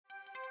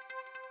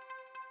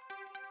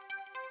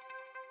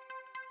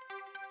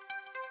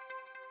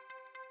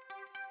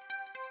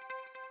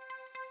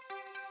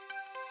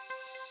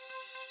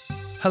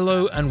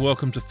Hello and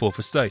welcome to Fourth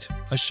Estate,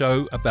 a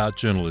show about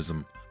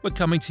journalism. We're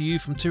coming to you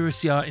from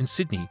Turisia in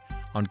Sydney,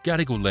 on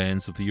Gadigal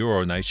lands of the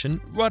Eora Nation,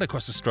 right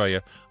across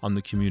Australia on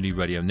the Community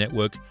Radio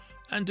Network,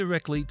 and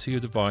directly to your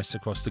device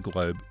across the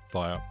globe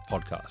via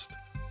podcast.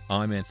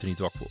 I'm Anthony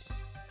Dockwell.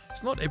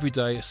 It's not every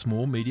day a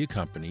small media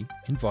company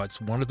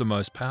invites one of the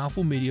most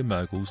powerful media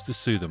moguls to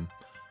sue them.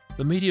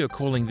 The media are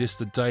calling this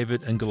the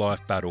David and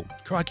Goliath battle.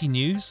 Crikey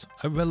News,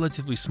 a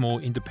relatively small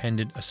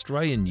independent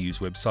Australian news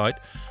website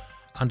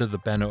under the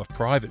banner of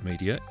private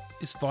media,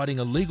 is fighting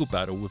a legal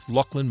battle with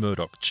Lachlan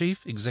Murdoch,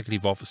 Chief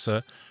Executive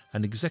Officer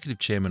and Executive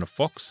Chairman of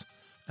Fox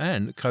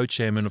and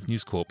Co-Chairman of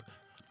News Corp.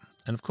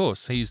 And of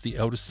course, he is the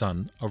eldest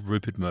son of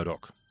Rupert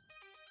Murdoch.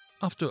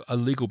 After a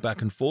legal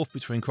back and forth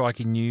between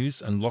Crikey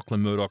News and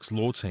Lachlan Murdoch's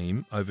law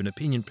team over an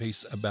opinion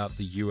piece about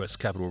the US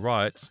Capitol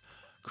riots,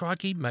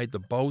 Crikey made the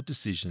bold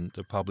decision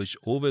to publish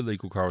all their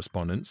legal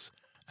correspondence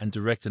and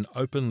direct an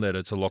open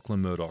letter to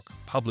Lachlan Murdoch,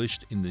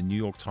 published in the New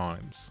York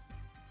Times.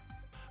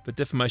 The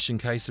defamation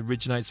case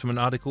originates from an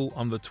article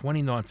on the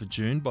 29th of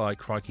June by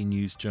Crikey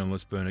News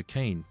journalist Bernard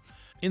Keane.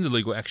 In the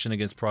legal action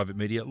against private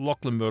media,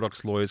 Lachlan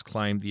Murdoch's lawyers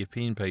claim the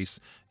opinion piece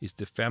is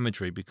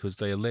defamatory because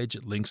they allege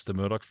it links the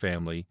Murdoch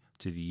family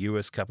to the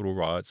US Capitol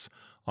riots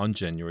on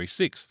January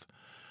 6th.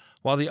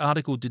 While the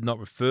article did not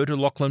refer to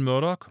Lachlan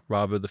Murdoch,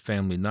 rather the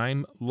family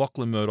name,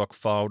 Lachlan Murdoch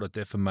filed a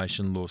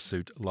defamation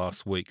lawsuit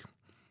last week.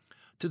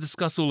 To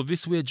discuss all of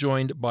this, we are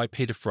joined by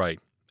Peter Fray,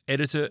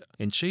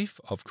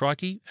 Editor-in-Chief of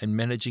Crikey and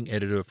Managing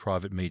Editor of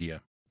Private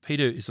Media.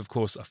 Peter is, of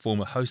course, a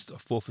former host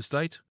of Fourth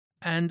Estate,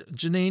 and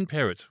Janine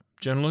Perrott,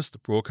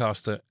 journalist,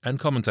 broadcaster and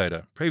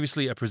commentator,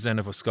 previously a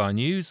presenter for Sky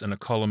News and a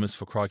columnist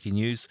for Crikey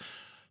News.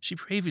 She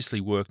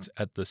previously worked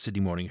at the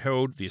Sydney Morning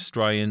Herald, the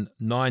Australian,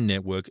 Nine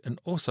Network, and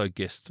also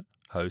guest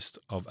host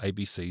of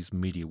ABC's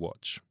Media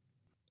Watch.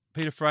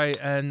 Peter Fray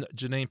and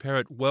Janine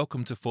Perrott,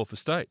 welcome to Fourth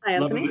Estate. Hi,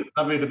 Anthony.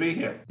 Lovely to be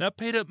here. Now,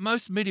 Peter,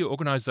 most media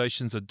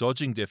organisations are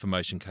dodging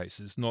defamation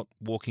cases, not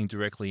walking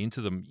directly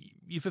into them.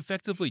 You've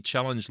effectively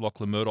challenged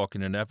Lachlan Murdoch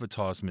in an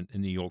advertisement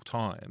in the New York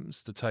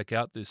Times to take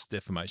out this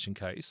defamation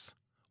case.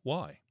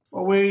 Why?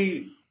 Well,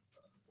 we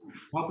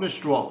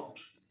published what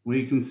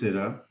we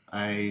consider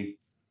a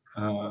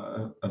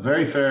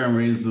very fair and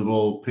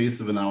reasonable piece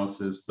of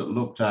analysis that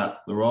looked at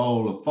the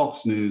role of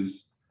Fox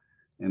News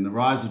in the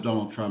rise of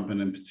Donald Trump,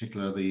 and in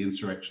particular the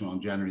insurrection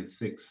on January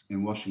 6th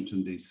in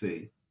Washington,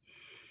 D.C.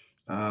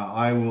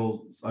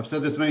 I've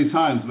said this many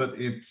times, but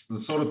it's the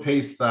sort of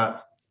piece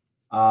that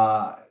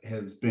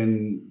has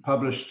been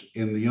published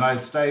in the United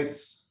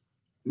States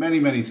many,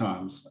 many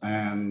times.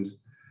 And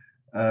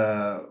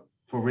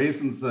for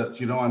reasons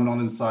that, I'm not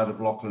inside of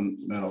Lachlan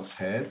Murdoch's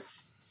head,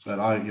 but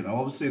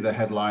obviously the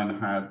headline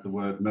had the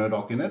word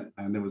Murdoch in it,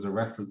 and there was a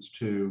reference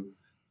to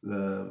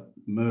the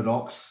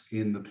Murdochs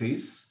in the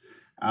piece.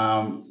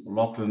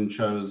 Lachlan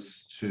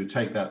chose to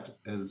take that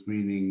as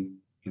meaning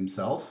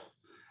himself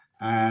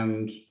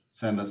and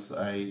send us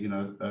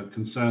a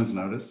concerns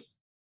notice.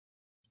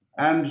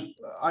 And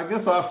I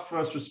guess our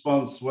first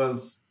response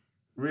was,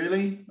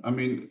 really? I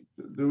mean,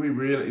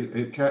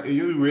 are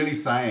you really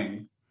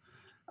saying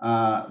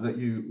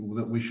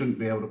that we shouldn't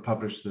be able to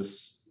publish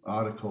this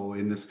article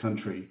in this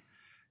country?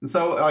 And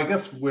so I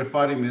guess we're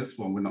fighting this.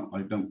 Well, we're not.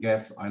 I don't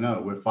guess. I know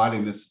we're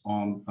fighting this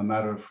on a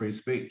matter of free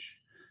speech.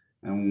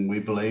 And we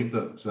believe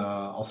that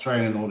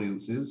Australian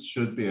audiences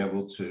should be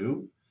able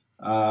to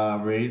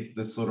read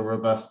this sort of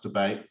robust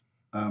debate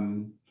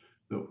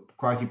that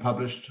Crikey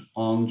published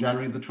on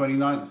January the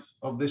 29th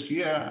of this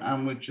year,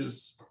 and which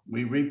is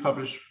we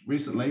republished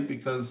recently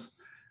because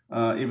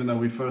even though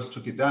we first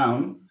took it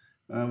down,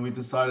 we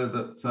decided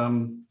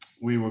that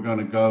we were going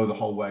to go the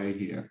whole way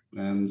here.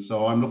 And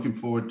so I'm looking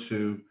forward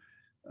to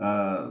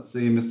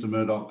seeing Mr.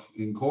 Murdoch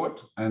in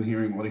court and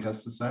hearing what he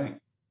has to say.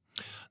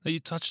 Now, you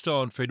touched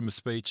on freedom of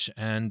speech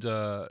and,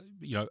 the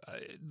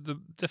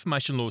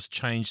defamation laws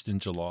changed in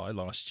July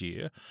last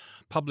year.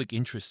 Public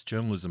interest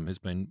journalism has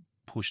been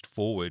pushed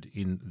forward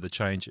in the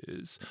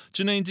changes.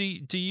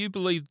 Janine, do you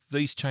believe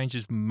these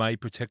changes may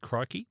protect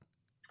Crikey?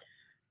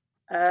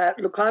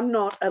 Look, I'm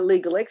not a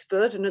legal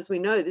expert, and as we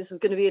know, this is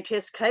going to be a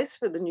test case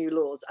for the new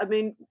laws. I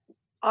mean,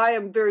 I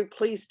am very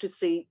pleased to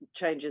see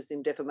changes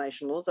in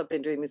defamation laws. I've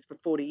been doing this for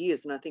 40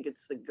 years, and I think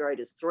it's the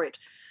greatest threat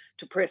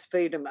to press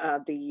freedom,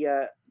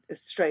 the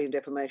Australian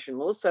defamation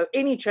laws. So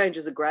any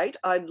changes are great.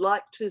 I'd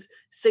like to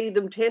see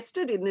them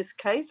tested in this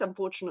case.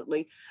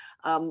 Unfortunately,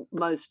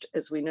 most,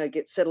 as we know,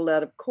 get settled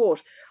out of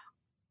court.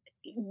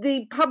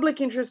 The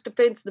public interest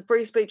defence, the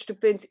free speech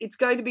defence, it's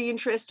going to be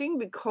interesting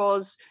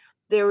because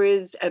there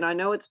is, and I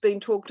know it's been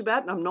talked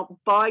about, and I'm not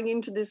buying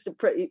into this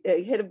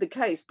ahead of the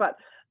case, but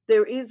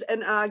there is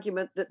an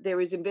argument that there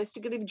is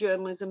investigative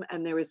journalism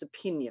and there is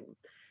opinion.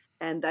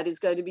 And that is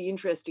going to be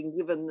interesting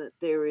given that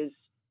there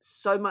is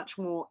so much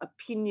more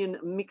opinion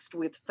mixed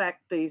with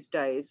fact these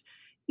days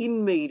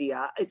in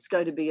media. It's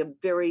going to be a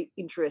very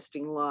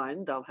interesting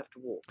line they'll have to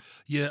walk.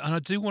 Yeah, and I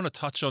do want to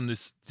touch on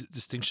this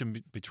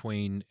distinction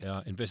between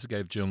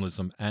investigative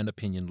journalism and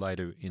opinion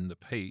later in the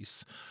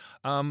piece.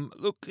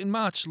 Look, in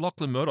March,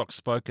 Lachlan Murdoch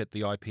spoke at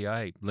the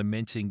IPA,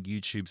 lamenting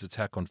YouTube's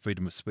attack on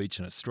freedom of speech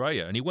in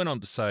Australia. And he went on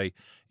to say,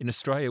 in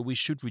Australia, we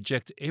should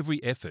reject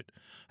every effort,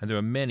 and there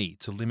are many,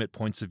 to limit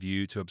points of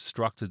view, to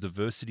obstruct the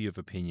diversity of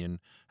opinion,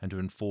 and to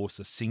enforce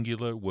a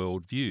singular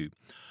worldview.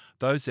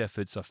 Those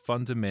efforts are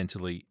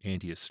fundamentally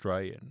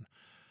anti-Australian.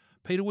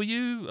 Peter, were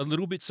you a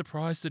little bit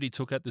surprised that he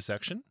took out this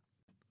action?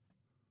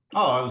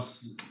 Oh, I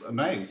was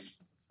amazed,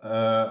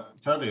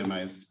 totally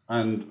amazed.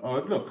 And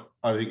look,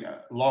 I think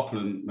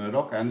Lachlan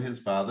Murdoch and his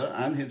father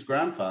and his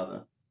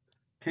grandfather,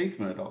 Keith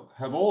Murdoch,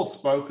 have all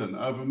spoken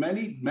over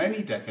many,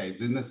 many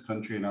decades in this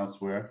country and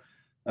elsewhere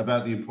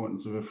about the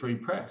importance of a free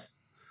press.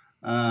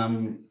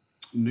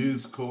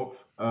 News Corp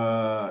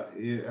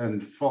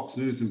and Fox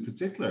News in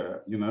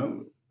particular,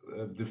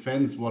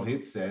 defends what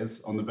it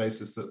says on the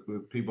basis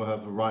that people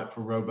have a right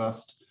for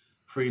robust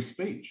free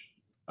speech.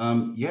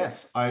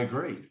 Yes, I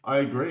agree. I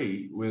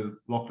agree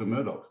with Lachlan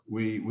Murdoch.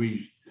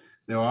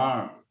 There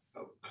are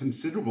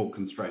considerable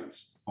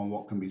constraints on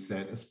what can be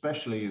said,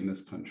 especially in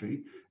this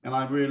country. And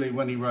I really,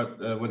 when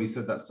he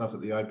said that stuff at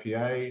the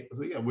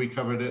IPA, we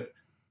covered it,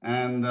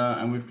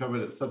 and we've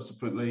covered it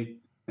subsequently.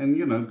 And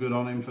good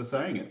on him for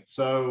saying it.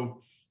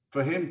 So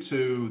for him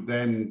to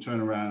then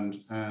turn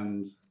around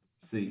and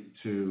seek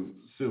to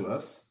sue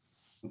us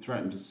and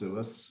threaten to sue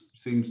us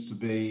seems to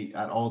be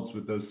at odds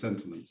with those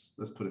sentiments.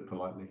 Let's put it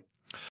politely.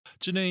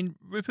 Janine,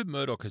 Rupert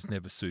Murdoch has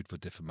never sued for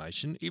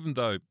defamation, even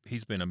though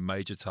he's been a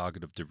major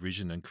target of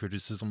derision and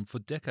criticism for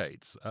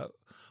decades.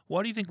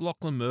 Why do you think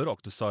Lachlan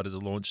Murdoch decided to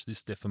launch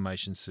this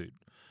defamation suit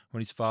when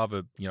his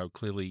father,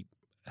 clearly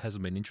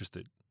hasn't been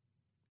interested?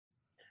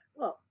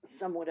 Well,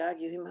 some would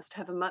argue he must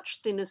have a much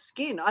thinner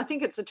skin. I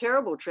think it's a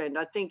terrible trend.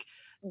 I think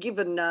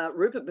given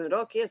Rupert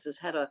Murdoch, yes, has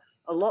had a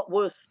lot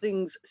worse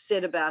things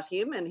said about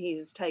him, and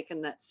he's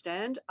taken that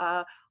stand.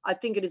 I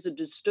think it is a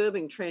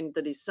disturbing trend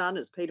that his son,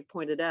 as Peter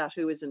pointed out,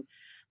 who is an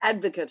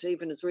advocate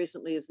even as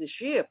recently as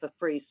this year for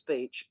free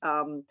speech,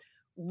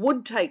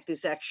 would take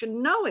this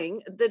action,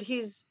 knowing that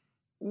his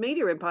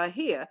media empire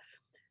here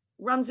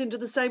runs into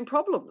the same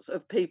problems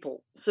of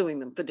people suing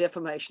them for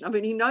defamation. I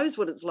mean, he knows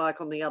what it's like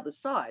on the other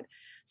side.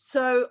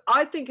 So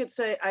I think it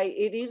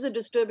is a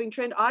disturbing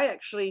trend. I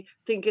actually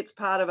think it's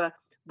part of a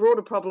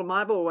broader problem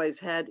I've always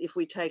had. If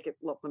we take it,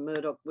 Lachlan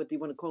Murdoch, whether you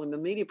want to call him a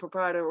media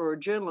proprietor or a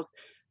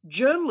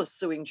journalist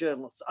suing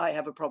journalists, I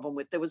have a problem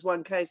with. There was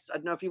one case, I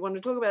don't know if you want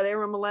to talk about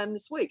Aaron Milan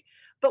this week,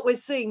 but we're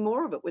seeing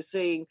more of it. We're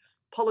seeing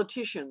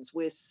politicians,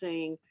 we're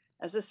seeing,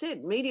 as I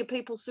said, media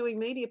people suing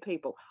media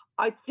people.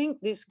 I think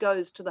this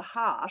goes to the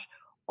heart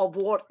of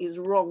what is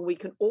wrong. We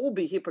can all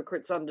be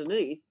hypocrites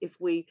underneath if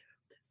we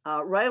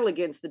rail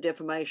against the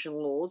defamation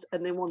laws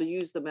and then want to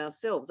use them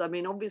ourselves. I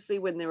mean, obviously,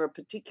 when there are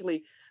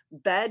particularly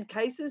bad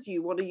cases,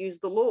 you want to use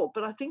the law.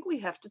 But I think we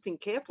have to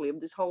think carefully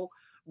of this whole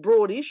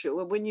broad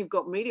issue. And when you've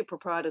got media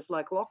proprietors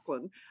like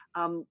Lachlan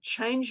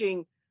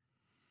changing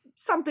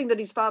something that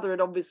his father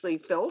had obviously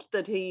felt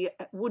that he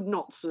would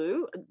not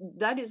sue,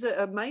 that is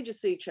a major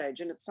sea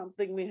change, and it's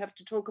something we have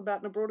to talk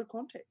about in a broader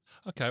context.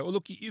 Okay, well,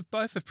 look, you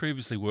both have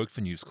previously worked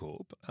for News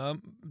Corp.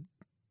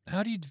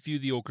 How do you view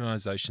the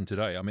organisation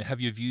today? I mean, have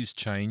your views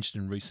changed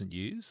in recent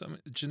years? I mean,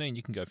 Janine,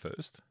 you can go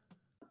first.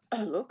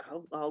 Look,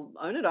 I'll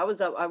own it.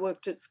 I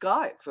worked at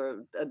Sky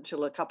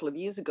until a couple of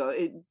years ago.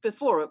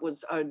 Before it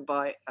was owned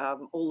by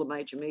all the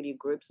major media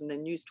groups, and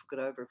then News took it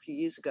over a few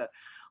years ago.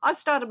 I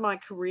started my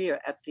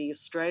career at The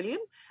Australian,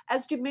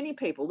 as did many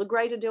people. The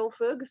great Adele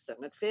Ferguson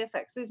at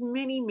Fairfax. There's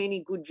many,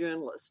 many good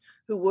journalists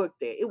who worked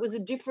there. It was a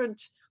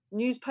different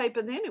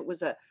newspaper then. It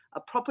was a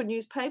proper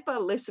newspaper,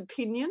 less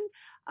opinion.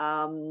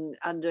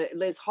 Under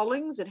Les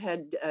Hollings,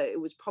 it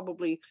was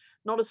probably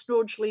not as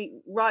staunchly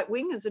right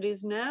wing as it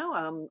is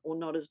now, or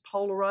not as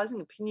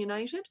polarizing,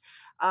 opinionated.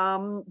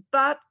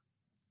 But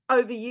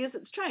over years,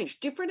 it's changed.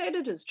 Different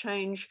editors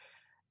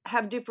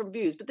have different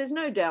views, but there's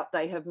no doubt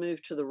they have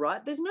moved to the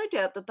right. There's no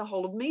doubt that the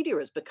whole of media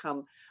has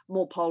become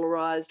more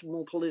polarized,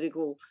 more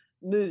political,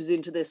 moves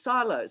into their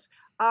silos.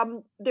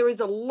 There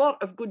is a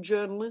lot of good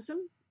journalism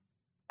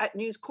at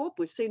News Corp.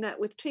 We've seen that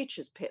with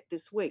Teacher's Pet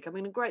this week. I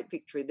mean, a great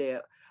victory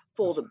there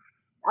for them.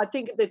 I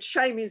think the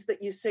shame is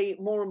that you see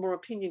more and more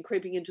opinion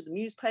creeping into the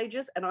news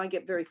pages, and I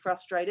get very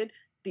frustrated.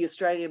 The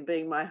Australian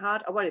being my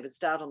heart. I won't even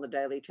start on the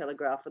Daily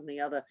Telegraph and the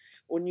other,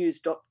 or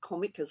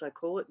news.comic as I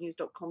call it,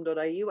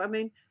 news.com.au. I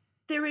mean,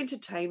 they're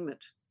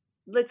entertainment.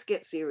 Let's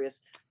get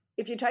serious.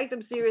 If you take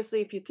them seriously,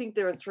 if you think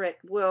they're a threat,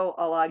 well,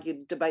 I'll argue,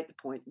 debate the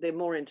point. They're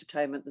more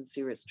entertainment than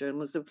serious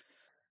journalism.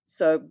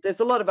 So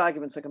there's a lot of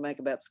arguments I can make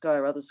about Sky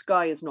or others.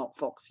 Sky is not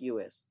Fox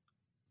US.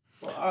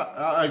 Well,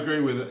 I agree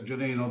with it,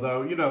 Janine,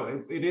 although,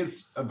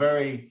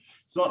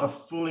 it's not a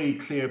fully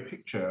clear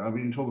picture. I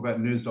mean, you talk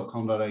about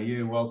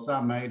news.com.au. Well,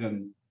 Sam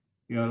Maiden,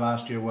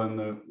 last year won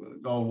the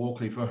Gold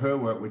Walkley for her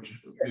work, which,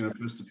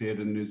 first appeared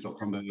in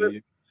news.com.au,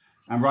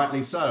 and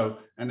rightly so.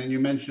 And then you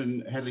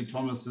mentioned Hedley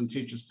Thomas and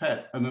Teacher's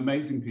Pet, an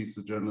amazing piece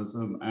of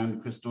journalism,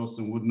 and Chris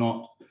Dawson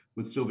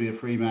would still be a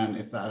free man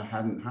if that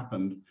hadn't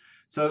happened.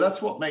 So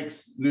that's what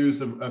makes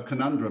news a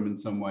conundrum in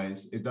some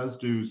ways. It does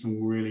do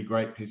some really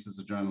great pieces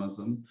of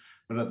journalism,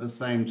 but at the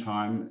same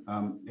time,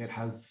 it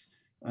has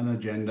an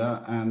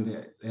agenda, and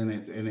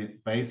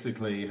it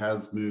basically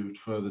has moved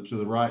further to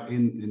the right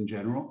in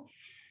general.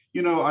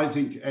 I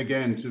think,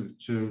 again,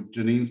 to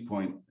Janine's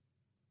point,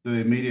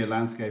 the media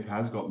landscape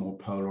has got more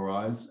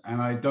polarized,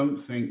 and I don't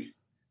think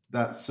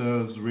that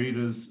serves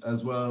readers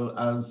as well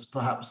as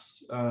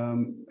perhaps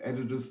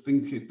editors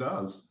think it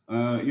does.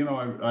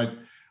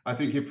 I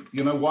think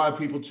why are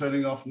people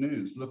turning off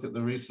news? Look at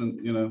the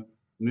recent,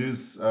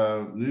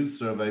 news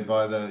survey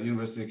by the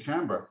University of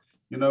Canberra.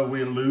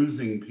 We're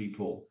losing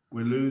people.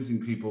 We're losing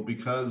people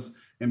because,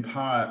 in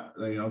part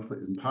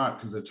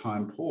because they're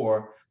time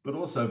poor, but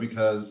also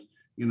because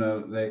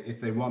if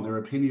they want their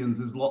opinions,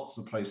 there's lots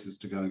of places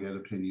to go and get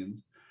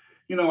opinions.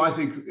 I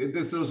think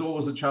this was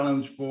always a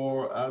challenge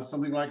for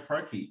something like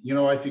Crikey.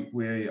 I think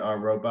we are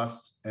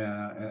robust.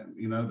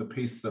 The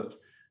piece that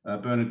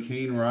Bernard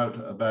Keane wrote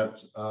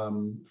about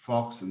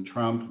Fox and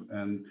Trump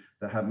and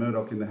that had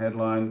Murdoch in the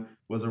headline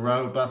was a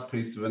robust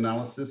piece of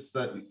analysis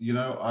that,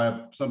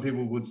 some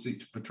people would seek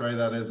to portray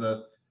that as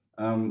a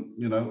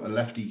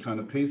lefty kind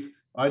of piece.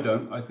 I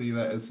don't. I see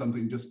that as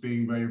something just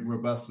being very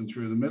robust and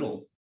through the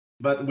middle.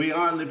 But we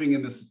are living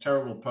in this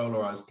terrible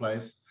polarized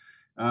place.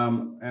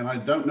 And I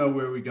don't know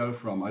where we go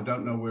from. I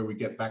don't know where we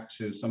get back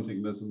to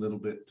something that's a little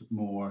bit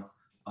more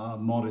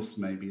modest,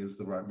 maybe, is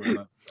the right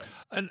word.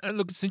 And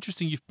look, it's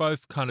interesting. You've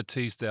both kind of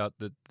teased out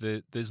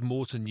that there's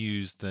more to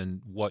news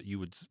than what you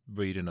would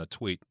read in a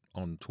tweet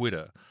on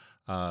Twitter.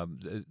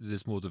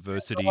 There's more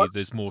diversity.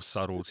 There's more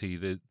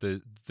subtlety.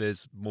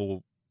 There's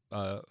more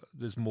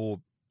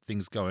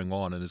things going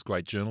on, and there's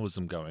great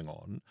journalism going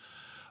on.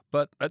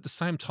 But at the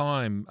same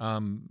time,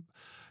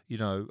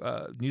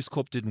 News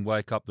Corp didn't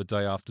wake up the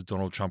day after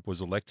Donald Trump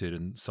was elected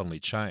and suddenly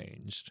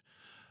changed.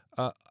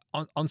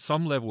 On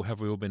some level, have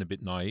we all been a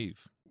bit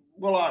naive?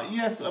 Well,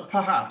 yes,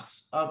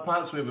 perhaps.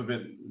 Perhaps we've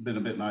been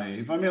a bit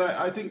naive. I mean,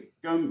 I think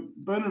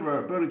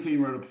Bernard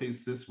Keane wrote a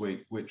piece this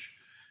week, which,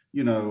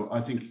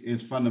 I think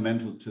is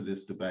fundamental to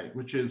this debate,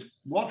 which is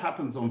what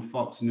happens on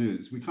Fox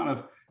News.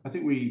 I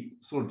think we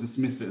sort of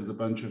dismiss it as a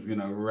bunch of,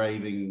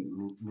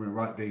 raving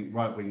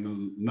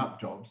right-wing nut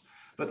jobs.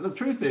 But the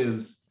truth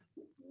is,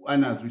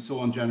 and as we saw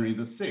on January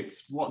the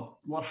 6th,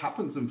 what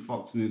happens in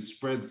Fox News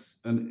spreads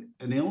an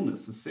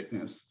illness, a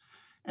sickness.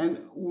 And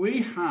we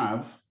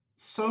have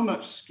so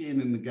much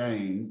skin in the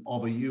game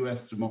of a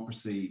US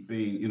democracy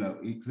being,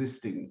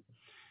 existing.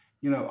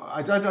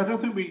 I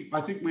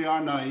think we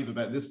are naive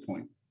about this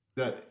point,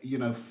 that,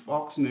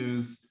 Fox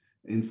News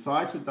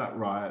incited that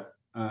riot,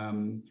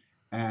 and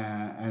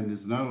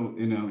there's no,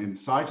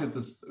 incited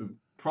this,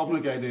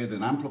 promulgated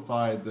and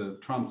amplified the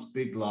Trump's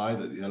big lie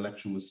that the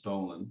election was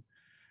stolen.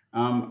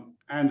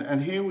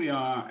 And here we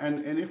are.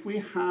 And if we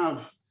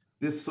have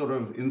this sort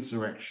of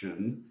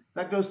insurrection,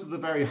 that goes to the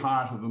very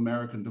heart of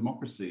American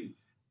democracy.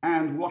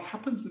 And what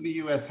happens in the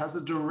US has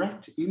a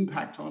direct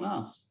impact on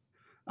us.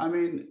 I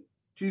mean,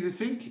 do you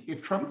think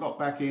if Trump got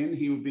back in,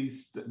 he would be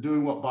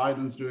doing what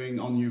Biden's doing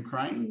on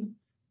Ukraine?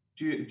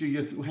 Do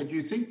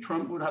you think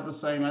Trump would have the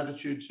same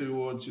attitude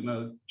towards,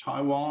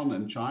 Taiwan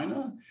and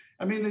China?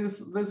 I mean,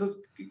 there's an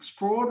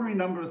extraordinary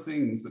number of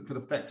things that could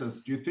affect us.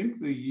 Do you think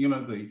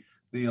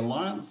the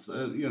alliance,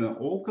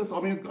 AUKUS?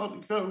 I mean,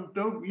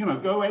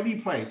 go any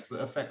place that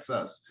affects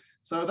us.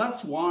 So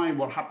that's why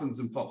what happens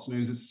in Fox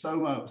News is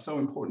so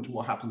important to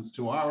what happens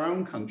to our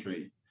own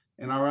country,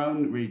 in our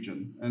own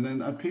region. And then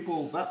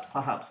that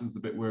perhaps is the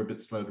bit we're a bit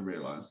slow to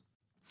realize.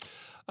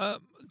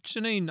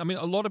 Janine, I mean,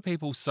 a lot of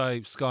people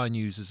say Sky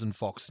News isn't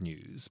Fox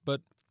News,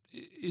 but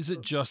is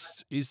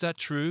that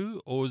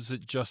true? Or is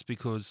it just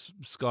because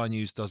Sky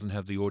News doesn't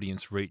have the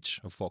audience reach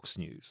of Fox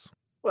News?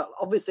 Well,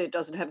 obviously it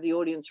doesn't have the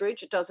audience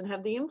reach, it doesn't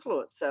have the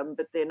influence,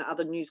 but then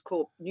other News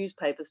Corp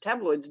newspapers,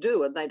 tabloids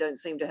do, and they don't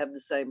seem to have the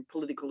same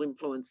political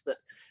influence that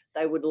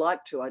they would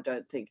like to, I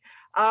don't think.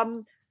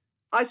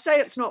 I say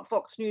it's not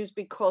Fox News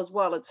because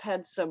while it's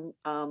had some,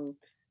 I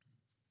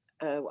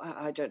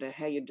don't know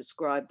how you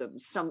describe them,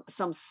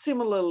 some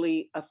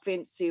similarly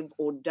offensive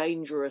or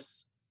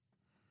dangerous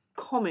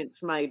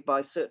comments made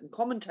by certain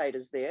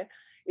commentators there,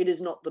 it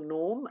is not the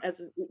norm.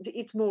 As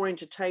it's more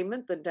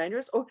entertainment than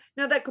dangerous. Or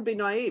now that could be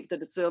naive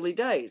that it's early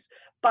days,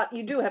 but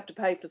you do have to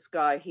pay for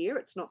Sky here.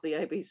 It's not the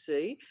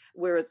ABC,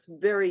 where it's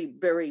very,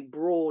 very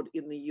broad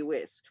in the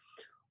US.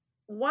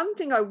 One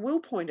thing I will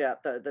point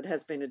out, though, that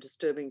has been a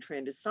disturbing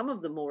trend is some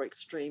of the more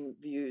extreme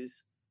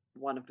views,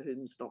 one of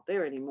whom's not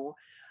there anymore,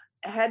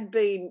 had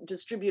been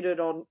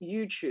distributed on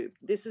YouTube.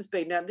 This is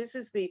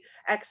the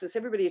axis.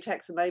 Everybody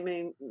attacks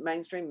the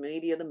mainstream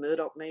media, the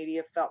Murdoch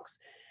media, Fox.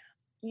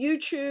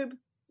 YouTube,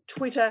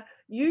 Twitter.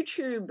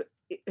 YouTube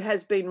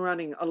has been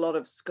running a lot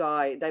of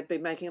Sky. They've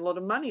been making a lot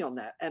of money on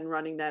that and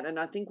running that. And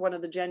I think one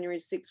of the January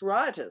 6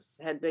 rioters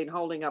had been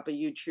holding up a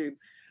YouTube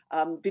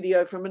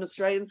video from an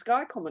Australian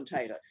Sky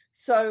commentator.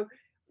 So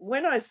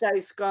when I say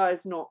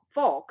Sky's not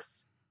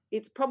Fox,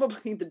 it's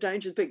probably the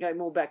danger's been going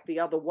more back the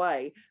other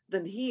way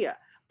than here.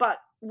 But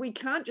we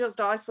can't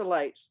just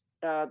isolate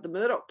the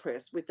Murdoch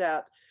press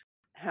without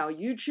how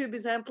YouTube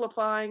is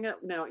amplifying it.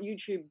 Now,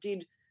 YouTube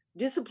did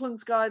discipline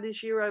Sky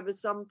this year over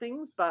some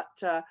things,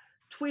 but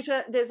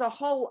Twitter, there's a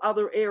whole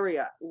other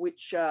area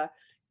which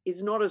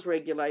is not as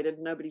regulated,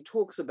 nobody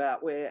talks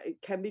about, where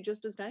it can be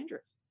just as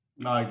dangerous.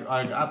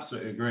 I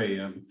absolutely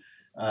agree.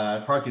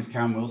 Crikey's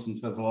Cam Wilson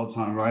spends a lot of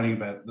time writing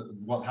about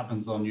what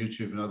happens on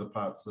YouTube and other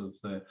parts of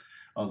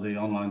the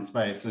online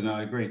space, and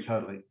I agree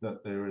totally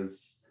that there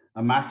is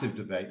a massive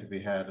debate to be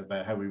had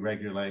about how we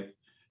regulate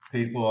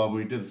people.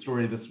 We did a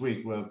story this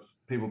week with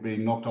people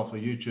being knocked off of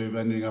YouTube,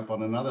 ending up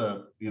on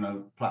another,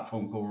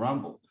 platform called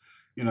Rumble.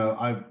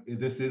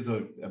 This is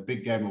a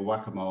big game of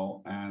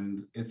whack-a-mole,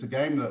 and it's a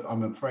game that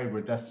I'm afraid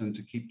we're destined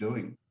to keep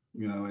doing.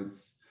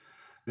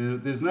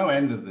 There's no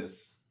end of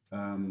this,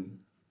 and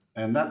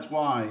that's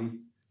why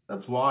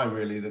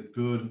really that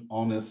good,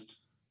 honest,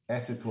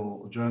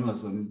 ethical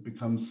journalism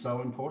becomes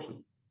so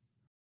important.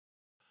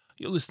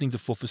 You're listening to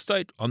Fourth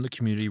Estate on the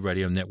Community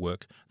Radio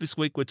Network. This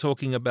week we're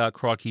talking about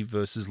Crikey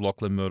versus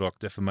Lachlan Murdoch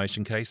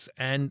defamation case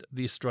and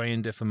the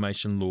Australian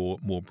defamation law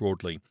more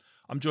broadly.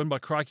 I'm joined by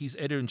Crikey's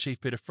Editor-in-Chief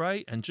Peter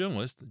Fray and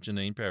journalist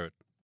Janine Perrott.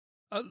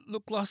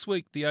 Look, last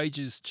week the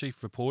Age's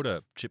chief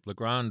reporter Chip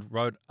Legrand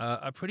wrote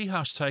a pretty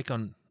harsh take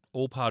on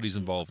all parties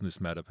involved in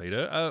this matter,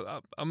 Peter.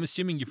 I'm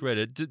assuming you've read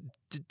it.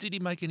 Did he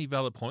make any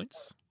valid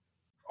points?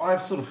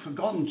 I've sort of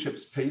forgotten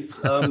Chip's piece.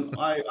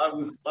 I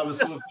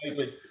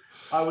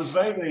was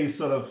vaguely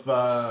sort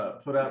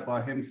of put out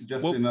by him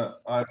suggesting that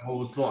I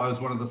always thought I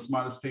was one of the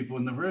smartest people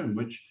in the room,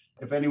 which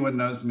if anyone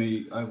knows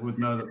me, I would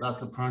know that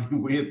that's a pretty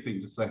weird thing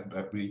to say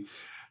about me.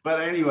 But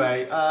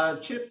anyway,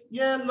 Chip,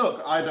 yeah,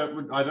 look, I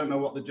don't know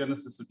what the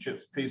genesis of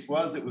Chip's piece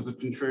was. It was a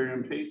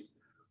contrarian piece.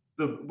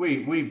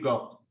 We've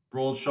got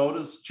broad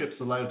shoulders.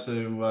 Chip's allowed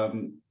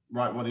to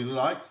write what he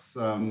likes.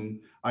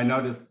 I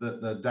noticed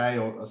that the day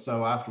or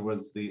so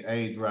afterwards, the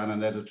Age ran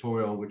an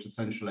editorial which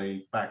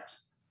essentially backed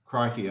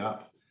Crikey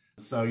up.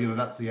 So,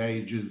 that's the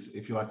Age's,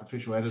 if you like,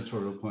 official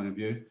editorial point of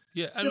view.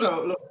 Yeah, and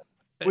look,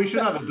 we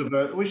should have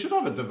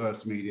a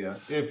diverse media.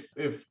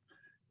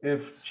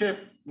 If Chip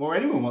or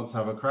anyone wants to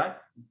have a crack,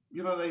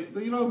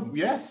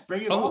 yes,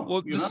 bring it on.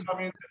 Well,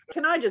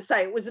 can I just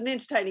say it was an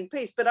entertaining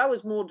piece, but I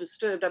was more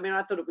disturbed. I mean,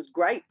 I thought it was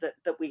great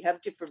that we have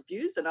different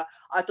views, and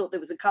I thought there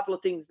was a couple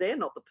of things there,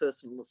 not the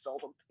personal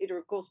assault on Peter,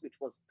 of course, which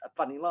was a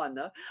funny line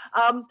though.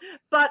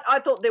 But I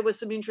thought there were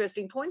some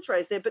interesting points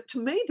raised there. But to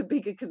me, the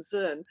bigger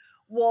concern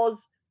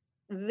was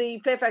the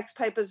Fairfax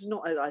papers,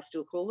 not as I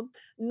still call them,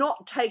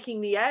 not taking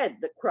the ad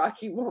that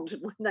Crikey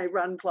wanted when they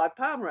run Clive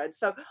Palmer ads.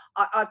 So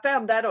I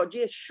found that odd.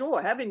 Yes,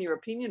 sure, have in your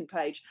opinion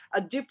page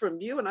a different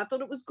view, and I thought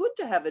it was good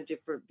to have a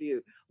different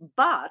view.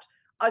 But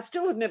I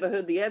still have never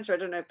heard the answer, I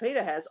don't know if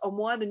Peter has, on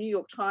why the New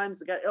York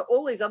Times,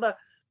 all these other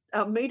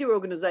media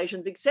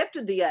organisations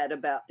accepted the ad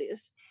about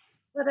this.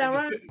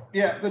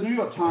 Yeah, the New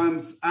York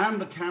Times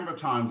and the Canberra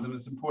Times, and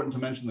it's important to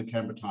mention the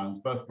Canberra Times,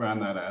 both ran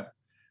that ad.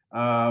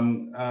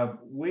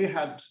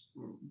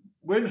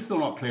 We're still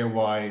not clear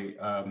why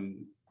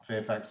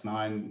Fairfax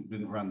 9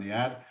 didn't run the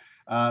ad.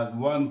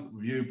 One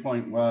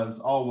viewpoint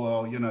was,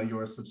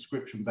 you're a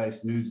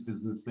subscription-based news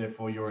business,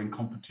 therefore you're in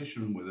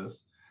competition with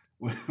us,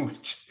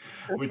 which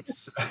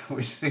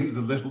seems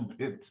a little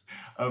bit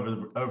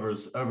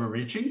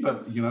overreaching,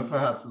 but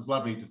perhaps it's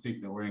lovely to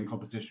think that we're in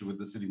competition with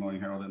the Sydney Morning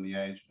Herald and the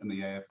Age and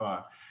the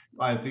AFR.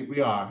 I think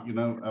we are,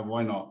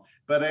 why not?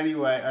 But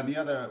anyway, and the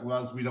other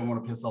was we don't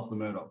want to piss off the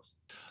Murdochs.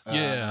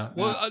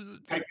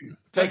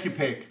 Take your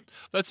pick.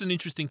 That's an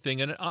interesting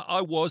thing, and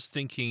I was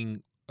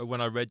thinking when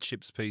I read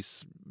Chip's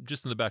piece,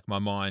 just in the back of my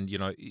mind,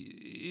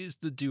 is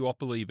the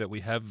duopoly that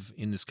we have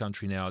in this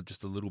country now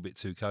just a little bit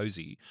too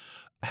cozy?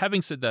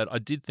 Having said that, I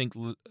did think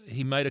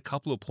he made a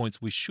couple of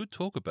points we should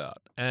talk about,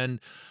 and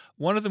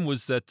one of them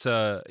was that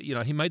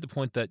he made the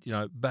point that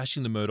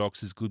bashing the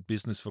Murdochs is good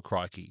business for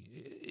Crikey.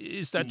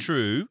 Is that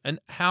true? And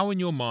how, in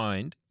your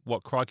mind,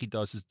 what Crikey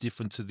does is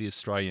different to the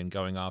Australian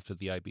going after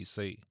the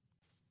ABC?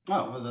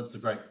 Oh, well, that's a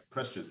great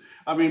question.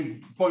 I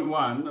mean, point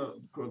one,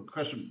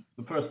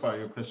 the first part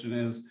of your question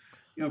is,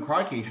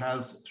 Crikey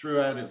has,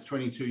 throughout its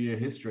 22-year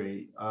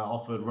history,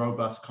 offered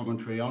robust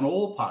commentary on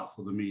all parts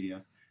of the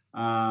media.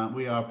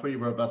 We are pretty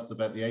robust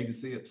about the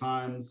ABC at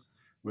times.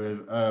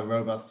 We're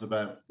robust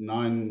about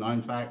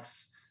Nine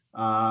Facts.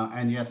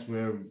 And yes,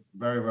 we're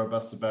very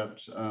robust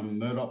about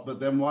Murdoch, but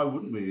then why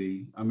wouldn't we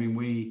be? I mean,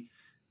 we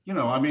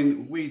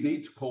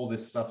need to call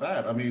this stuff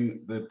out. I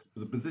mean, the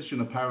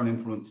position of power and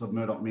influence of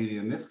Murdoch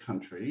media in this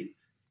country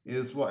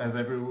is what, as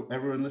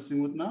everyone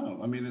listening would know.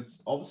 I mean,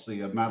 it's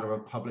obviously a matter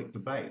of public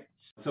debate.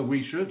 So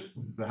we should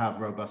have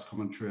robust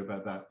commentary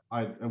about that.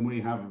 And we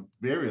have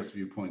various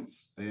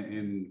viewpoints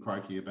in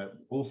Crikey about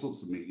all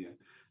sorts of media.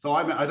 So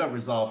I don't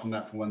resolve from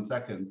that for 1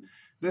 second.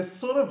 This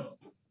sort of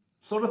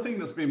thing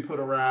that's been put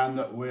around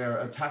that we're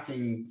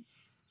attacking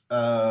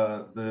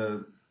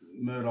the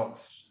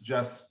Murdochs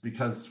just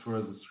because for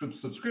as a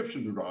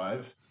subscription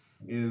drive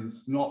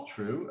is not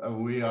true.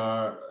 We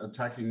are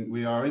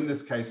in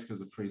this case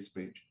because of free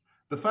speech.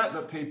 The fact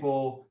that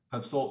people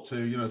have sought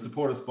to,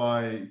 support us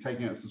by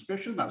taking out a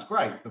subscription, that's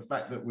great. The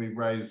fact that we've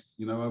raised,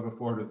 over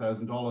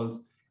 $400,000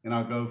 in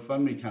our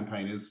GoFundMe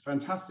campaign is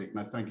fantastic, and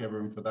I thank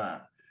everyone for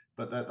that.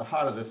 But at the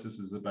heart of this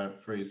is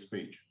about free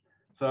speech.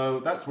 So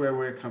that's where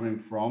we're coming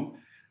from.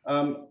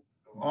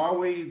 Are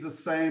we the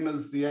same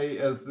as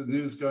the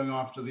news going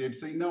after the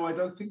ABC? No, I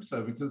don't think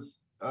so,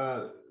 because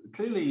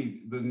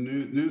clearly the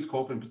News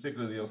Corp, in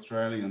particular the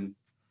Australian,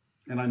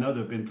 and I know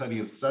there have been plenty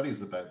of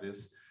studies about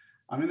this.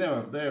 I mean,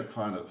 they're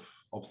kind of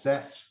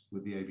obsessed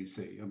with the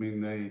ABC. I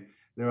mean,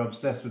 they're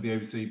obsessed with the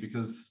ABC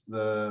because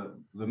the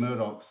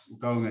Murdochs,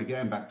 going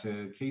again back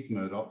to Keith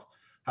Murdoch,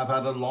 have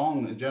had a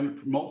long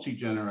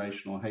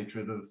multi-generational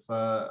hatred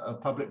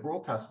of public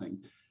broadcasting,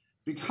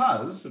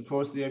 because, of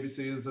course, the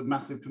ABC is a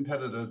massive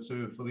competitor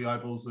for the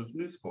eyeballs of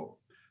News Corp.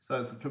 So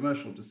it's a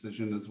commercial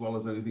decision as well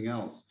as anything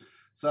else.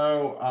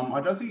 So I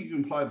don't think you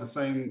can apply the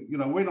same.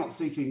 We're not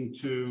seeking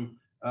to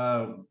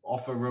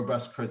offer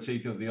robust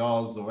critique of the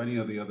Oz or any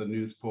of the other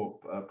News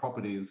Corp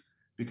properties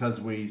because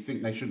we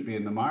think they shouldn't be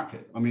in the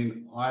market. I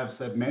mean, I have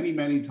said many,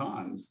 many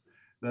times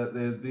that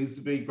there needs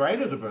to be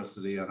greater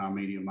diversity in our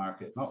media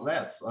market, not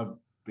less. It'd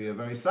be a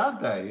very sad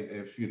day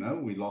if,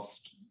 we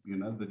lost,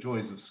 the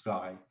joys of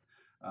Sky.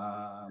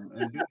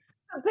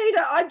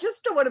 Peter, I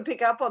just don't want to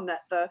pick up on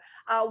that, though.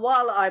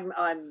 While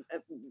I'm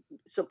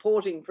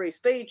supporting free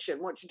speech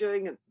and what you're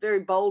doing, it's very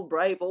bold,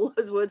 brave, all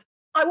those words.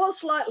 I was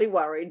slightly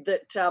worried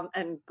that,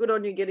 and good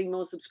on you getting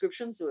more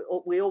subscriptions.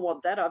 We all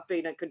want that. I've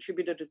been a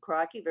contributor to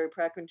Crikey, very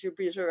proud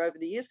contributor over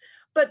the years.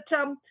 But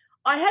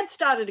I had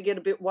started to get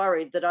a bit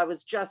worried that I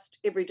was just,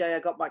 every day I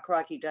got my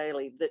Crikey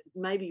Daily, that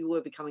maybe you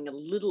were becoming a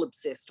little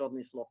obsessed on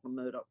this Lachlan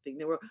Murdoch thing.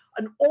 There were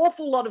an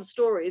awful lot of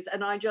stories,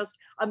 and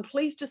I'm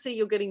pleased to see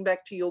you're getting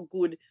back to your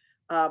good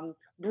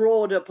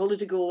broader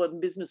political and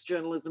business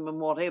journalism and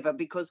whatever,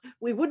 because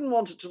we wouldn't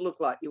want it to look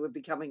like you were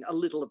becoming a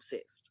little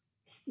obsessed.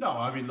 No,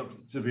 I mean,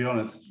 look, to be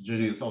honest,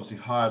 Ginny, it's obviously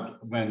hard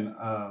when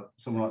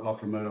someone like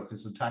Lachlan Murdoch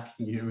is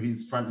attacking you.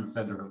 He's front and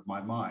center of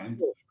my mind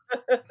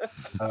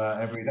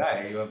every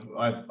day.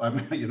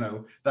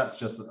 That's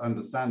just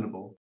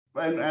understandable.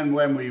 And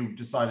when we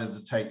decided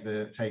to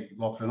take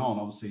Lachlan on,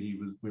 obviously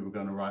we were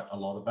going to write a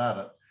lot about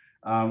it.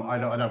 I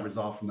don't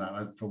resolve from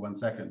that for 1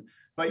 second.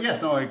 But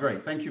yes, no, I agree.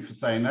 Thank you for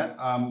saying that.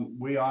 I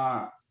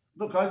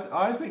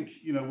think,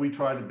 we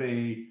try to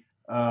be,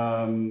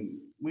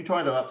 we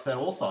try to upset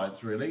all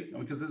sides, really,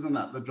 because isn't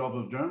that the job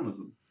of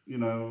journalism?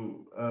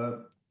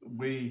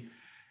 We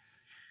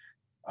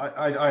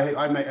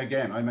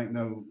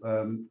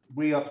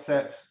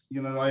upset,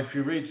 if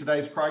you read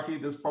today's Crikey,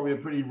 there's probably a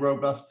pretty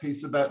robust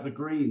piece about the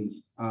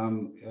Greens,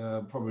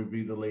 probably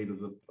be the lead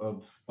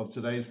of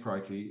today's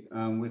Crikey,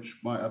 which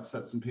might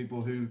upset some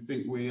people who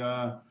think we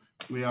are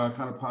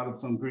kind of part of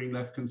some green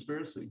left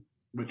conspiracy,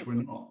 which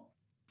we're not.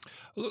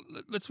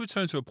 Let's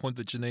return to a point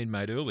that Janine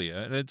made earlier,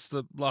 and it's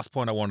the last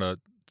point I want to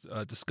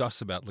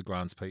discuss about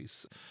Legrand's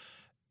piece.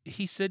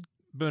 He said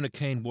Bernard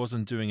Keane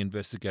wasn't doing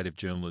investigative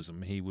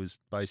journalism. He was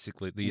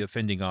basically, the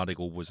offending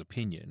article was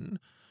opinion.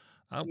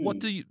 What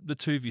do the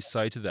two of you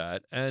say to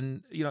that?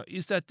 And,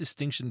 is that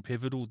distinction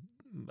pivotal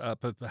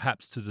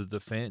perhaps to the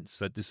defence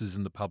that this is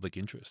in the public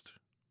interest?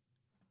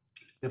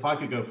 If I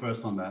could go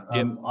first on that.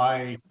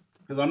 Yep.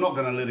 Because I'm not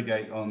going to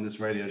litigate on this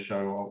radio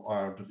show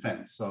our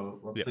defence,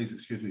 so please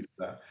excuse me for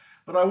that.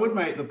 But I would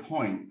make the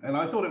point, and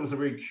I thought it was a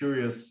very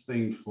curious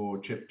thing for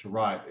Chip to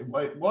write.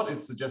 What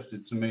it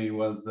suggested to me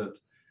was that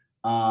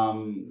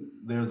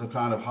there's a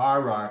kind of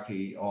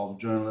hierarchy of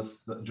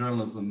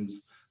journalisms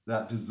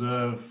that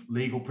deserve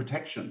legal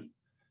protection.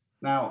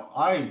 Now,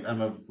 I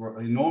am an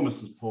enormous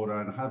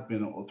supporter and have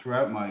been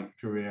throughout my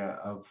career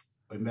of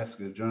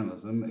investigative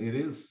journalism. It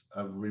is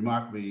a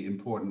remarkably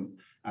important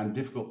and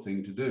difficult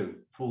thing to do,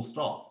 full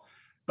stop.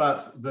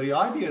 But the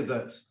idea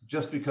that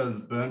just because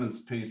Bernard's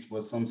piece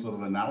was some sort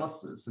of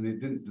analysis and it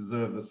didn't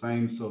deserve the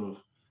same sort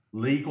of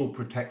legal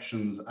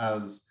protections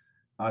as,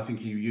 I think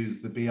he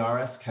used the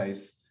BRS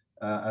case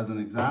as an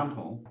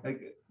example,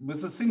 it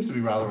seems to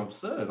be rather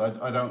absurd.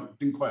 I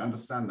didn't quite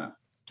understand that,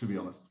 to be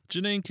honest.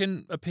 Janine,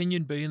 can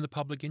opinion be in the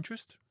public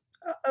interest?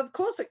 Of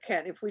course it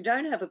can. If we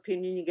don't have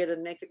opinion, you get a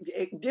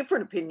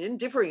differing opinion,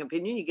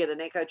 you get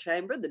an echo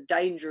chamber. The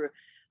danger,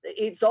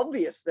 it's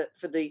obvious that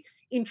for the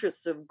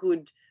interests of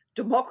good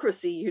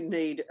democracy, you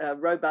need a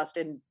robust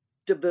and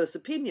diverse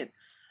opinion.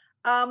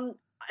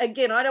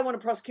 Again, I don't want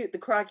to prosecute the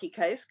Crikey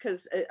case,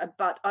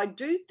 but I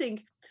do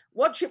think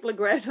what Chip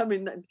Legrand,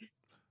 a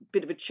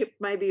bit of a chip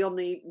maybe on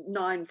the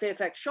 9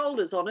 Fairfax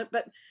shoulders on it,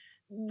 but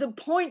the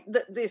point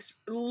that this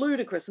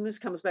ludicrous, and this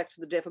comes back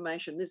to the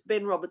defamation, this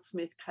Ben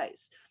Roberts-Smith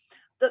case,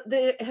 that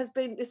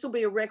this will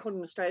be a record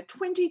in Australia,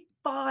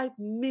 $25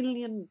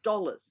 million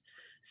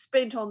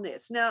spent on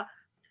this. Now,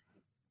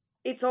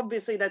 it's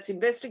obviously that's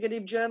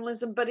investigative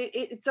journalism, but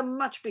it's a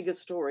much bigger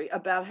story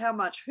about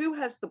who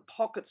has the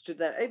pockets to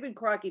that. Even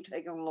Crikey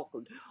taking on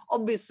Lachlan.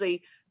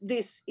 Obviously,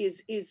 this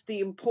is the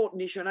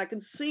important issue, and I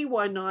can see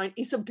why Nine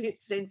is a bit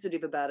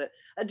sensitive about it.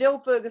 Adele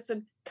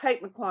Ferguson,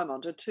 Kate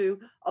McClymont are two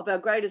of our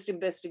greatest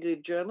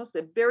investigative journalists.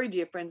 They're very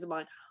dear friends of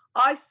mine.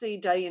 I see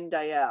day in,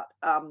 day out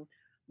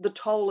the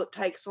toll it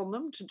takes on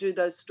them to do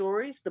those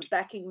stories, the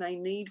backing they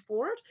need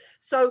for it.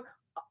 So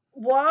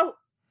while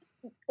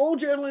all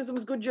journalism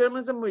is good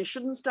journalism. We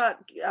shouldn't start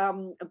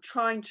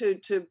trying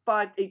to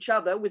fight each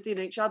other within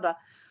each other.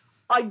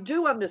 I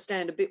do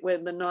understand a bit where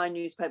the 9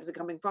 newspapers are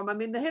coming from. I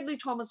mean, the Hedley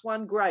Thomas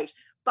one, great,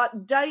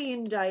 but day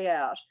in, day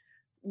out,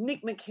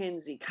 Nick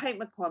McKenzie, Kate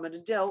McClellan,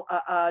 Adele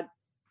are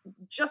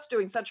just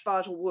doing such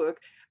vital work,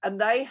 and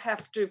they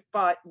have to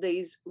fight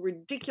these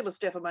ridiculous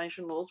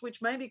defamation laws,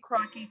 which maybe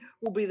Crikey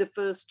will be the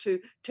first to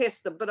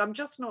test them, but I'm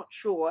just not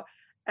sure.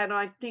 And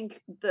I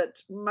think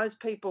that most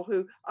people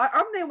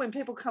I'm there when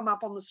people come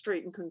up on the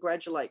street and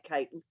congratulate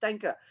Kate and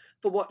thank her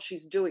for what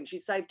she's doing. She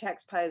saved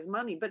taxpayers'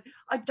 money, but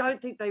I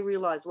don't think they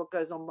realise what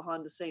goes on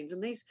behind the scenes.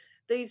 And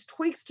these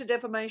tweaks to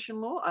defamation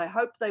law, I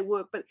hope they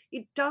work, but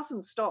it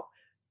doesn't stop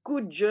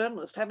good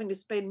journalists having to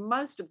spend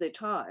most of their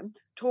time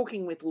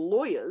talking with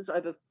lawyers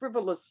over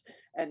frivolous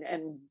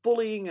and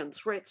bullying and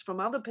threats from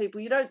other people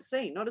you don't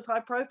see, not as high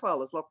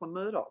profile as Lachlan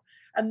Murdoch.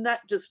 And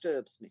that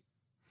disturbs me.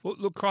 Well,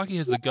 look, Crikey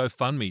has a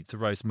GoFundMe to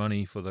raise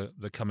money for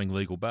the coming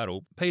legal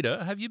battle.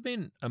 Peter, have you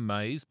been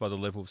amazed by the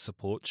level of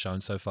support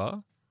shown so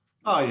far?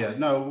 Oh, yeah.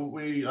 No,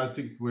 I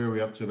think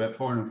we're up to about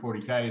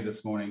 440K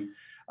this morning.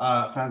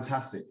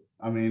 Fantastic.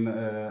 I mean,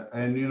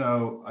 and, you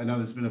know, I know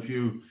there's been a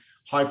few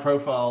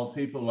high-profile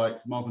people like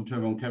Malcolm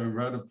Turnbull and Kevin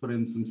Rudd have put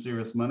in some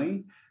serious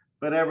money,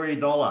 but every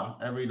dollar.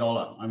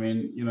 I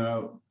mean, you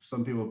know,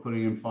 some people are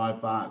putting in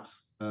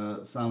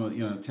 $5, some,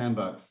 you know,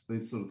 $10,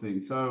 these sort of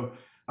things. So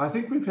I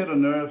think we've hit a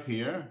nerve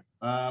here.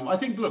 I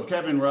think, look,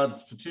 Kevin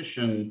Rudd's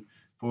petition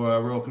for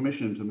a royal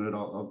commission to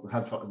Murdoch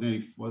had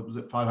nearly,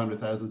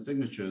 500,000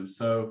 signatures.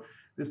 So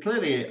there's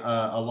clearly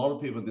a lot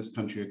of people in this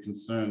country are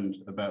concerned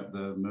about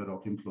the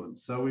Murdoch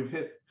influence. So we've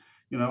hit,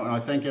 you know, and I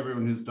thank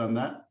everyone who's done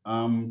that.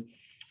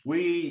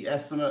 We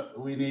estimate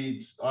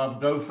our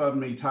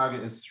GoFundMe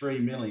target is 3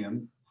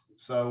 million.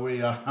 So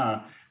we've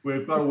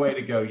got a way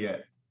to go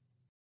yet.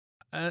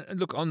 And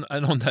look, on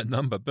that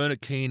number,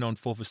 Bernard Keane on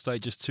Fourth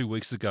Estate just 2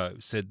 weeks ago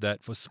said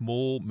that for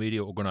small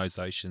media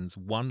organisations,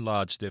 one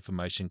large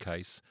defamation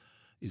case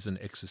is an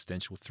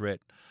existential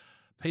threat.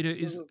 Peter,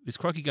 is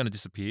Crikey going to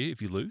disappear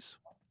if you lose?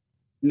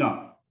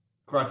 No,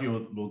 Crikey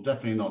will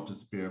definitely not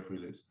disappear if we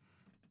lose.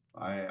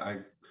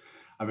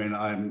 I mean,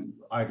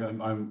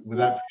 I'm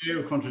without fear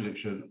of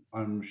contradiction,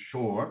 I'm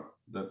sure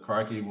that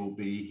Crikey will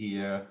be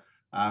here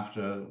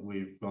after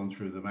we've gone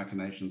through the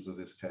machinations of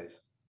this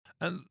case.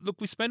 And look,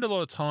 we spend a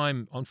lot of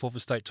time on Fourth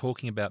Estate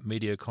talking about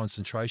media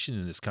concentration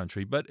in this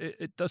country, but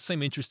it does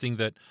seem interesting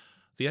that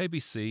the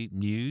ABC,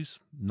 News,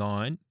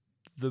 Nine,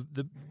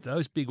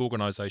 those big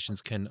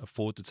organisations can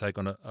afford to take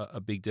on a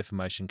big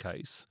defamation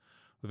case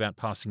without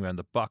passing around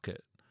the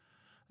bucket.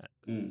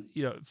 You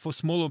know, for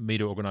smaller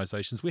media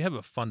organisations, we have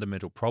a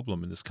fundamental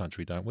problem in this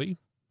country, don't we?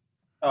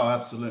 Oh,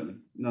 absolutely.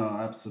 No,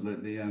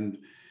 absolutely.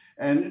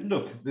 And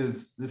look,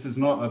 this is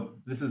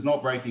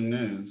not breaking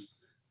news.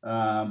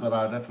 But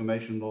our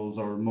defamation laws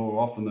are more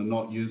often than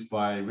not used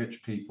by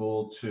rich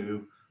people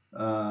to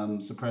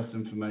suppress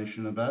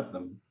information about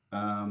them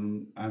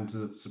and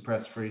to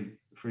suppress free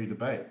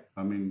debate.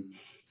 I mean,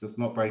 it's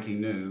not breaking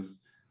news,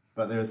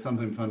 but there is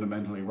something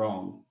fundamentally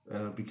wrong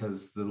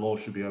because the law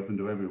should be open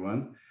to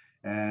everyone,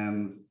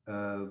 and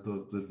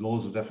the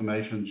laws of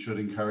defamation should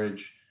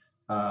encourage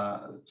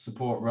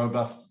support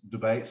robust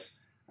debate,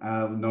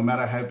 no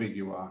matter how big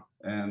you are.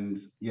 And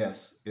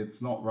yes,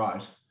 it's not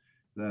right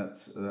that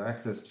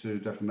access to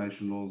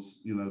defamation laws,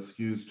 you know,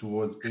 skews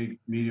towards big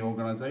media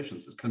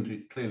organisations. It's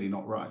clearly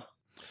not right.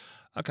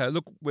 Okay,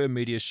 look, we're a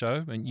media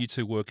show and you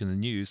two work in the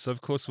news, so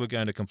of course we're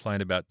going to complain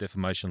about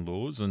defamation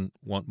laws and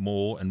want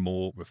more and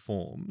more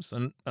reforms.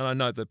 And I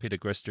know that Peter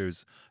Grester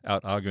is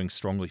out arguing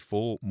strongly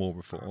for more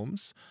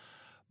reforms.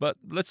 But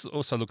let's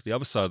also look at the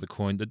other side of the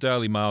coin. The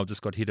Daily Mail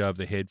just got hit over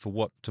the head for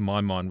what, to my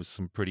mind, was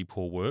some pretty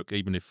poor work,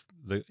 even if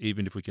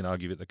we can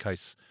argue that the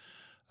case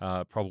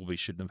probably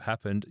shouldn't have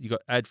happened. You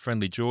got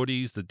ad-friendly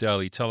Geordies, the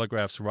Daily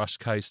Telegraph's Rush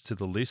case to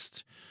the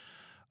list.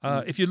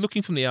 If you're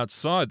looking from the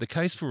outside, the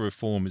case for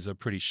reform is a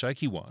pretty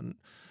shaky one.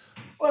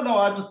 Well, no,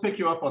 I'll just pick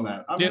you up on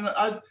that. I mean,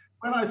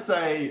 when I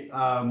say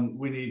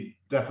we need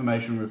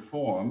defamation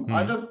reform,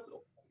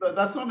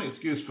 that's not an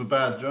excuse for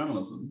bad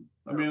journalism.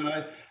 I mean,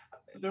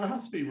 there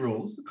has to be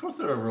rules. Of course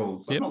there are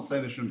rules. I'm not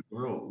saying there shouldn't be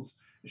rules.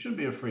 It shouldn't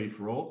be a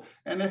free-for-all.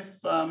 And if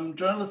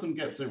journalism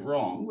gets it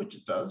wrong, which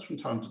it does from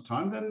time to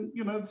time, then,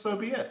 you know, so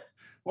be it.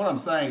 What I'm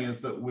saying is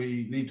that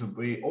we need to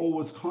be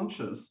always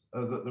conscious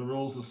that the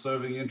rules are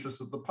serving the interests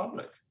of the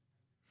public.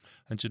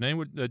 And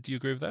Janine, do you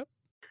agree with that?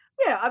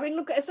 Yeah, I mean,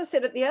 look, as I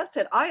said at the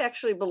outset, I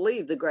actually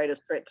believe the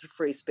greatest threat to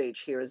free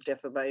speech here is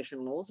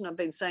defamation laws, and I've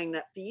been saying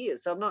that for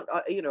years. So I'm not,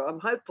 I'm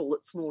hopeful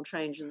that small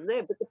changes are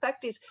there. But the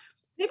fact is,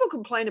 people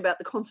complain about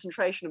the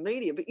concentration of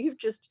media, but you've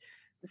just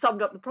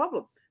summed up the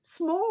problem.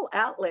 Small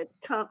outlets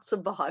can't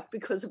survive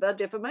because of our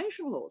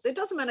defamation laws. It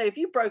doesn't matter if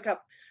you broke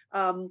up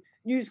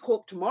News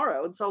Corp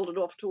tomorrow and sold it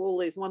off to all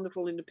these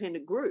wonderful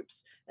independent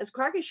groups. As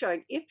Craig is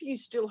showing, if you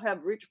still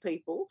have rich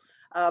people,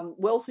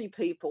 wealthy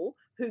people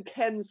who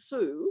can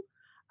sue,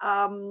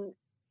 they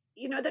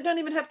don't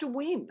even have to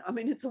win. I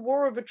mean, it's a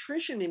war of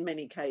attrition in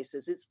many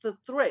cases. It's the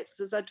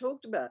threats, as I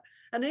talked about.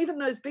 And even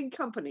those big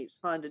companies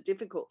find it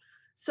difficult.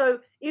 So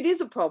it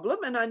is a problem.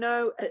 And I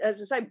know,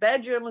 as I say,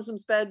 bad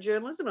journalism's bad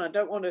journalism. And I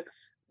don't want to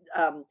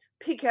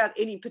pick out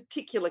any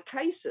particular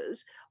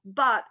cases,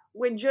 but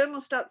when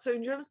journalists start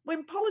suing journalists,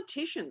 when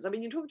politicians, I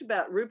mean, you talked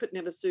about Rupert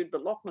never sued,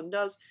 but Lachlan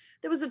does.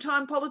 There was a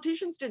time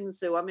politicians didn't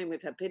sue. I mean,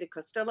 we've had Peter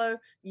Costello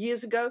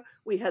years ago.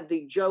 We had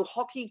the Joe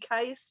Hockey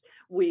case.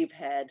 We've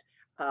had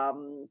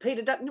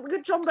Peter Dutton. We've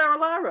got John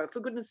Barilaro,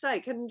 for goodness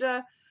sake. And,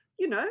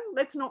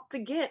 let's not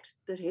forget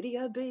that Eddie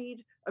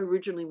Obeid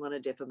originally won a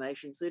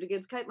defamation suit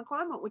against Kate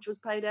McClymont, which was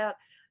paid out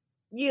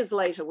years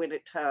later when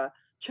it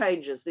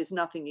changes. There's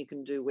nothing you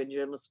can do when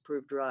journalists are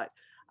proved right.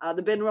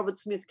 The Ben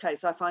Roberts-Smith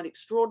case, I find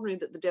extraordinary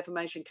that the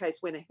defamation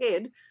case went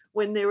ahead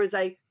when there is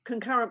a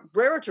concurrent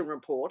Brereton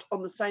report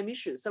on the same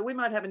issue. So we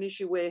might have an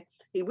issue where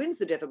he wins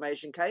the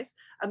defamation case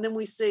and then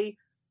we see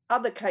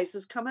other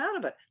cases come out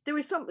of it. There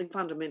is something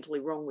fundamentally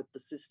wrong with the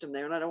system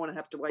there, and I don't want to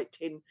have to wait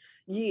 10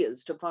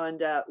 years to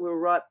find out we're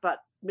right, but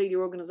media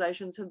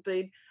organisations have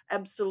been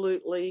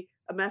absolutely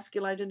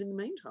emasculated in the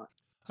meantime.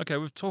 Okay,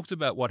 we've talked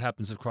about what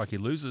happens if Crikey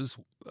loses.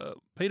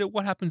 Peter,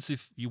 what happens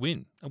if you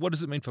win? And what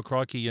does it mean for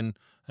Crikey and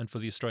for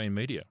the Australian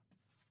media?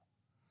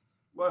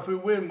 Well, if we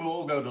win, we'll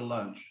all go to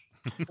lunch.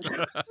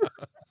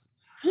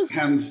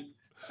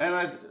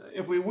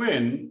 If we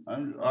win,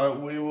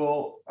 we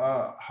will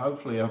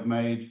hopefully have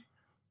made,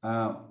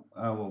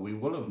 we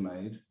will have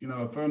made,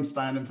 a firm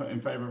stand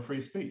in favour of free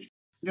speech.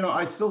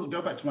 I still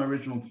go back to my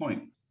original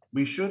point.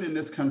 We should, in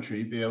this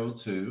country, be able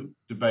to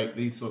debate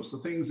these sorts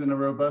of things in a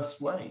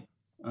robust way.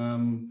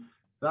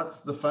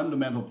 That's the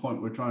fundamental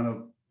point we're trying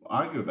to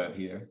argue about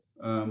here,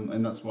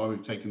 and that's why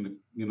we've taken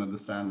the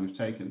stand we've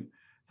taken.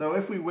 So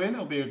if we win,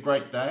 it'll be a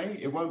great day.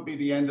 It won't be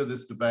the end of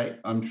this debate,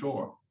 I'm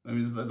sure. I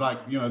mean,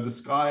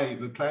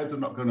 the clouds are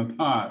not going to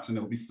part, and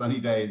it'll be sunny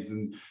days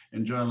in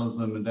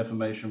journalism and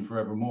defamation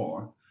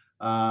forevermore.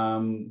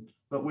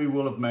 But we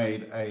will have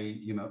made a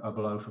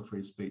blow for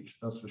free speech,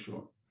 that's for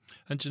sure.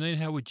 And Janine,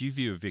 how would you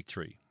view a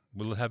victory?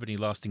 Will it have any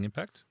lasting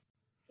impact?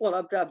 Well,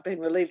 I've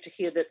been relieved to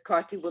hear that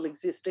Crikey will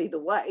exist either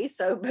way.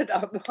 But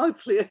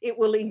hopefully it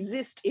will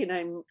exist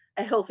in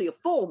a healthier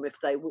form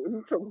if they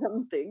win, for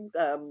one thing.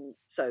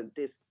 So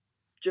there's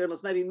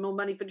journalists, maybe more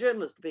money for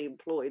journalists to be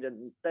employed,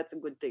 and that's a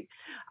good thing.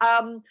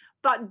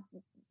 But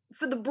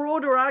for the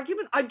broader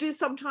argument, I do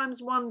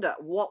sometimes wonder,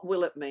 what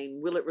will it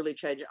mean? Will it really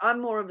change it? I'm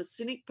more of a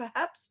cynic,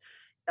 perhaps.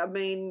 I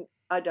mean,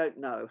 I don't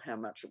know how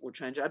much it will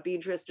change. I'd be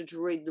interested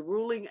to read the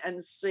ruling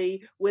and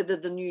see whether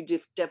the new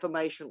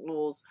defamation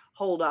laws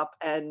hold up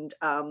and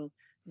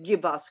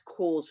give us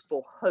cause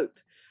for hope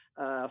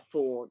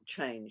for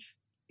change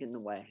in the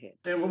way ahead.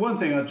 Yeah, well, one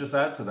thing I'd just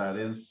add to that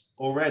is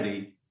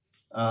already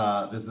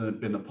there's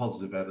been a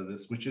positive out of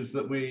this, which is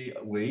that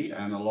we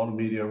and a lot of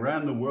media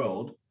around the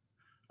world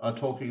are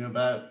talking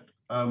about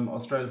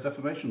Australia's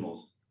defamation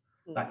laws.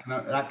 That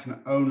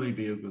can only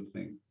be a good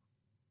thing.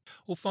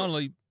 Well,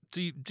 finally,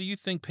 do you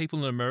think people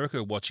in America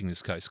are watching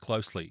this case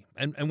closely?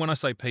 And when I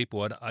say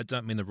people, I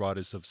don't mean the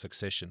writers of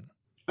Succession.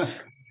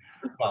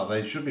 Well,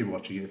 they should be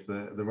watching if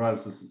the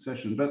writers of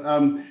Succession. But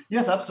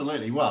yes,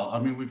 absolutely. Well, I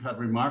mean, we've had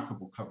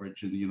remarkable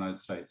coverage in the United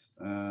States.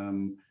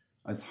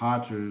 It's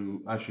hard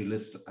to actually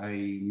list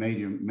a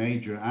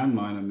major and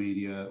minor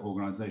media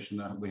organization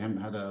that we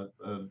haven't had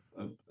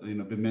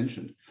been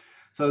mentioned.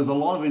 So there's a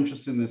lot of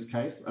interest in this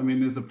case. I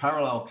mean, there's a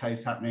parallel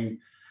case happening,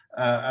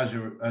 as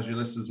your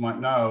listeners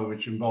might know,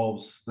 which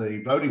involves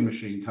the voting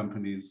machine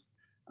companies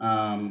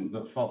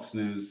that Fox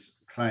News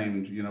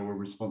claimed, were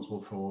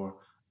responsible for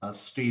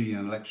stealing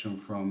an election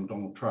from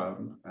Donald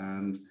Trump.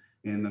 And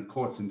in the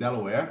courts in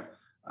Delaware,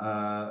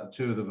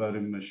 two of the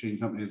voting machine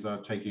companies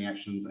are taking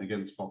actions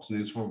against Fox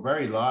News for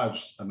very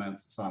large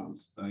amounts of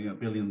sums.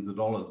 Billions of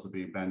dollars are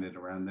being bandied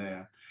around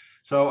there.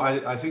 So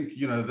I think,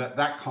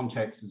 that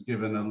context has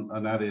given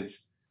an added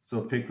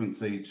sort of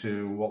piquancy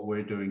to what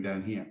we're doing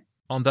down here.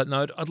 On that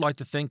note, I'd like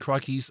to thank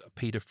Crikey's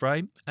Peter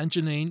Fray and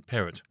Janine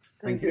Perrott.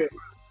 Thank you.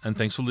 And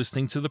thanks for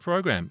listening to the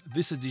program.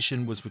 This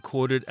edition was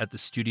recorded at the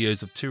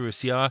studios of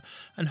 2SER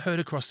and heard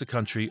across the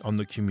country on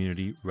the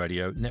Community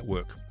Radio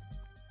Network.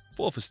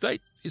 Fourth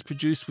Estate is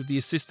produced with the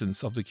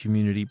assistance of the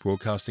Community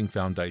Broadcasting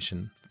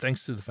Foundation.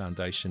 Thanks to the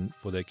Foundation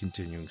for their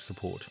continuing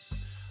support.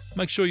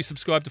 Make sure you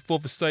subscribe to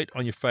Fourth Estate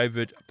on your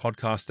favourite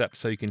podcast app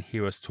so you can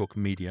hear us talk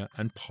media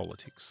and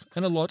politics,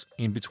 and a lot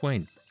in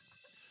between.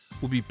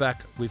 We'll be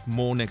back with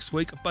more next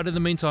week, but in the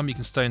meantime, you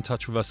can stay in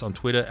touch with us on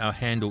Twitter. Our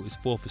handle is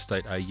 4th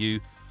Estate AU.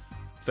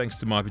 Thanks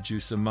to my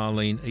producer,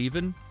 Marlene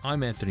Even.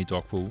 I'm Anthony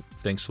Dockwell.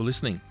 Thanks for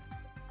listening.